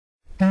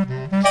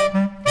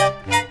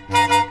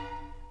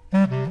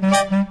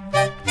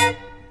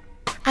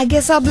I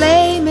guess I'll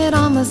blame it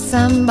on the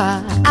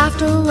samba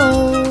after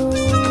all.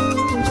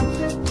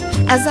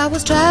 As I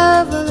was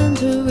traveling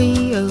to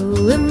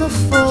Rio in the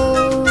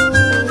fall,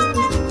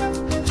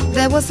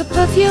 there was the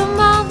perfume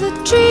of the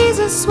trees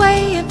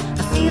a-swaying,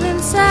 a feeling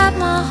sad,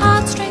 my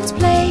heartstrings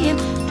playing,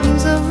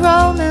 dreams of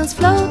romance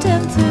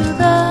floating through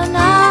the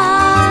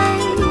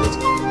night.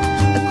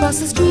 Across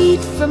the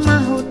street from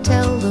my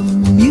hotel the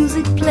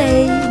music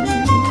played,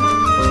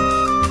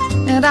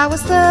 and I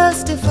was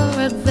thirsty for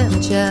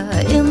adventure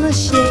in the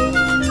shade.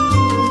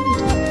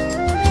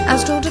 I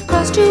strolled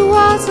across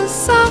towards the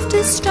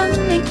softest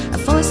strumming, a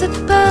voice that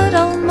purred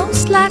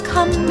almost like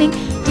humming,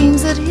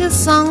 dreams that his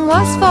song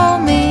was for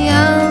me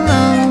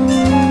alone.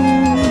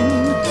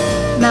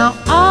 Now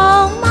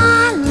all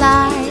my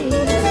life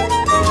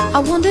I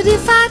wondered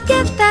if I'd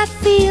get that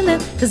feeling,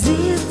 'cause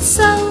it's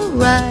so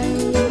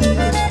right.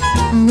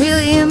 I'm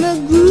really in the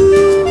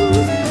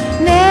groove,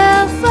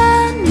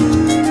 never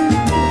knew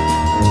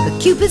the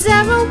Cupid's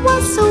arrow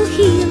was so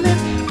healing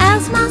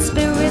as my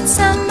spirits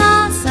and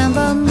my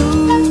samba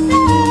moved.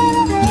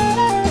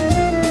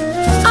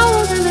 I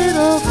was a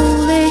little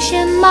foolish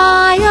in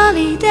my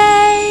early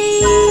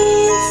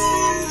days,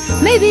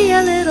 maybe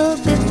a little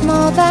bit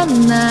more than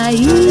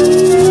naive.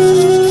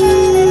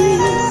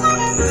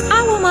 I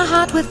wore my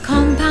heart with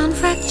compound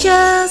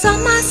fractures on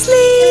my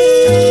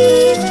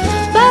sleeve,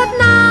 but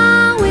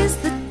now is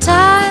the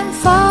time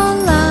for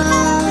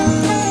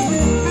love,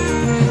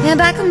 and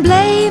I can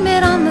blame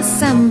it on the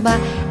samba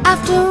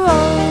after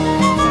all.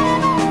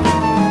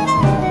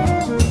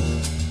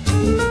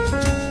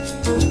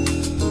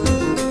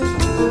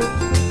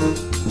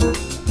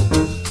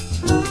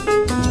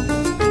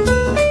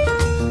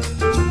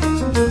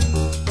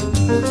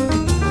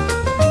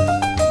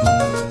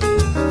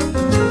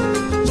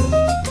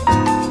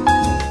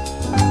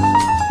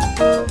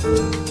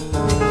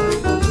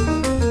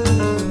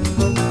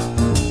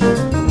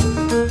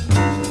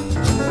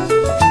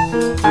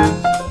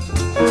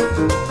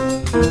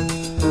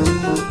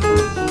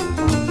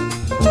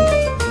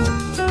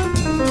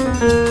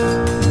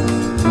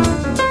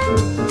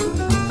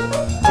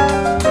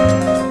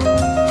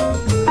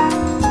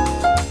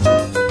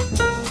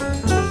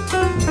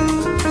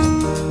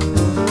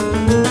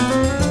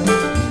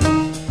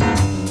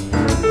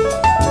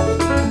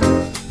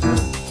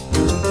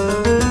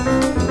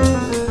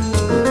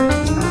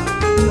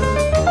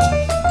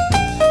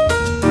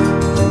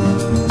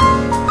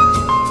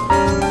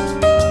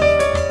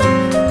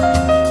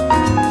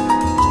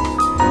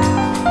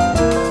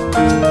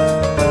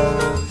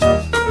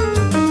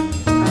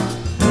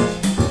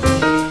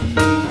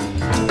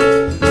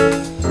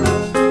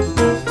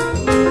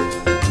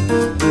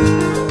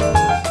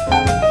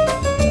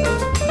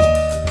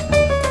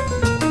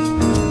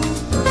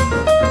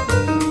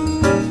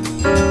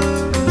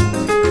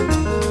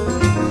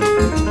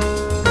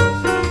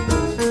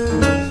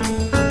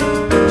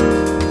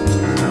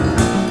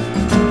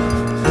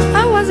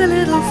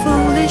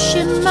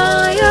 In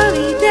my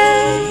early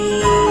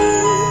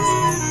days,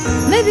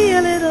 maybe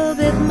a little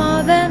bit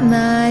more than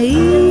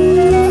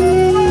naive.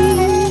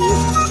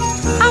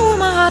 I wore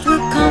my heart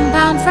with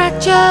compound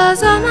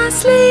fractures on my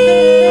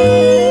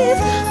sleeve,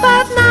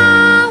 but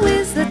now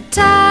is the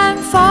time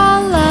for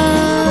love.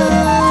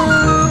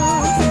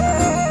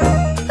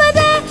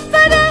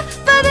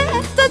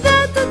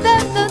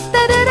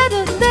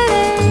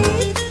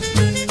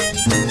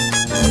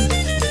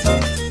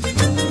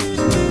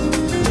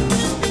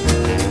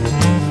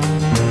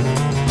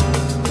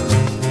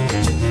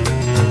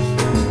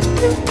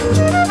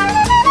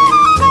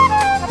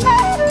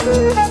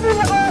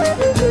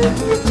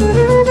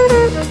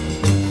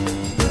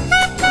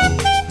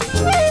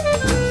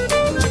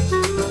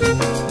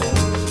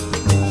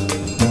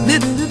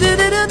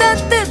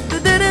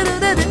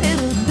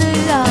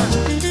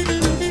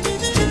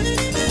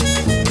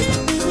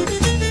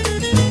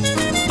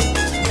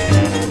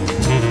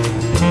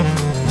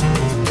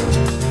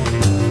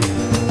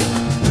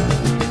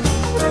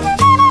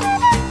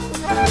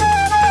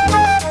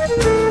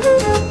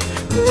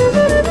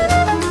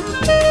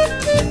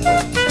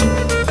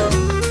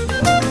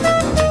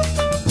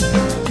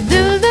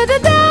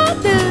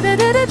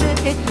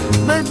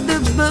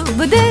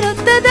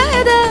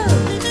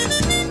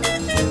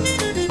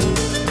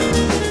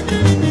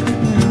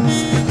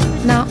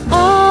 Now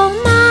all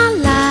my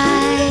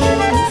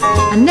life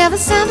I never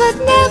sang but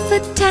never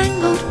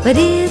tangled, but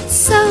it's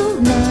so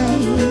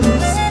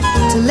nice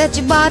to let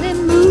your body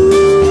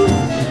move.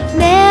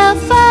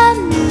 Never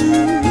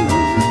knew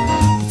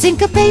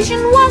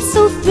syncopation was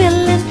so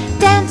thrilling,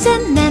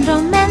 dancing and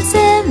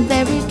romancing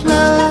very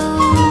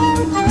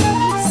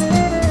close.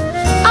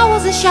 I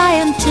was a shy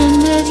and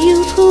timid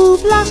youth who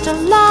blushed a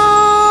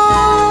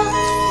lot.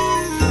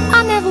 I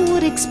never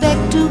would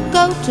expect to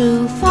go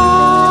too far.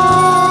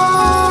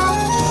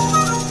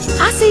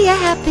 I see a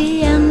happy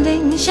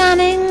ending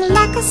shining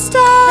like a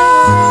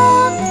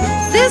star.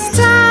 This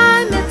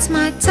time it's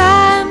my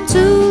time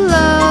to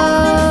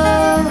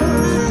love,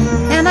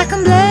 and I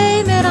can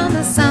blame it on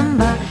the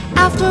samba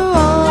after all.